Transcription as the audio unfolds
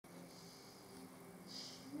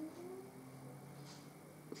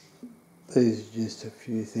These are just a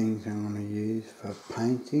few things I'm going to use for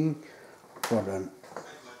painting. I've got an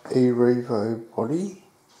eRevo body.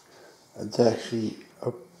 It's actually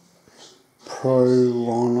a Pro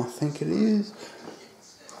One, I think it is.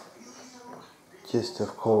 Just of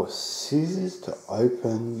course scissors to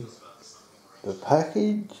open the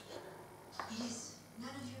package,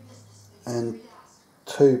 and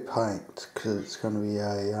 2 paints because it's going to be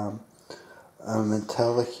a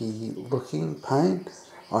metallic-y looking paint.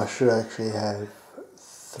 I should actually have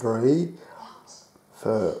 3,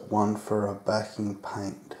 one for a backing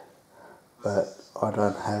paint, but I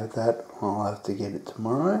don't have that. I'll have to get it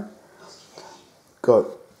tomorrow. Got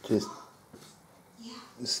just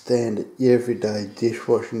standard everyday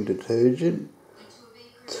dishwashing detergent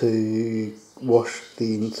to wash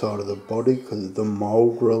the inside of the body because of the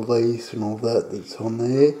mould release and all that's on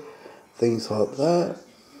there, things like that.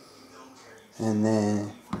 And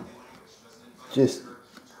then just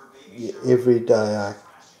every day, I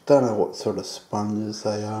don't know what sort of sponges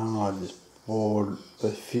they are, I just bought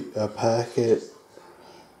a packet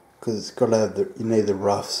because it's got to have you need the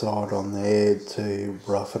rough side on there to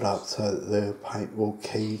rough it up so that the paint will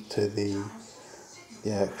key to the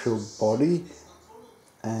actual body.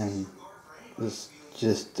 And it's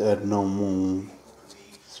just a normal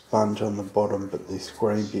sponge on the bottom, but this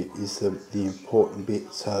green bit is the important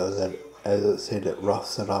bit so that, as I said, it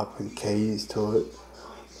roughs it up and keys to it.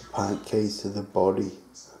 The paint keys to the body.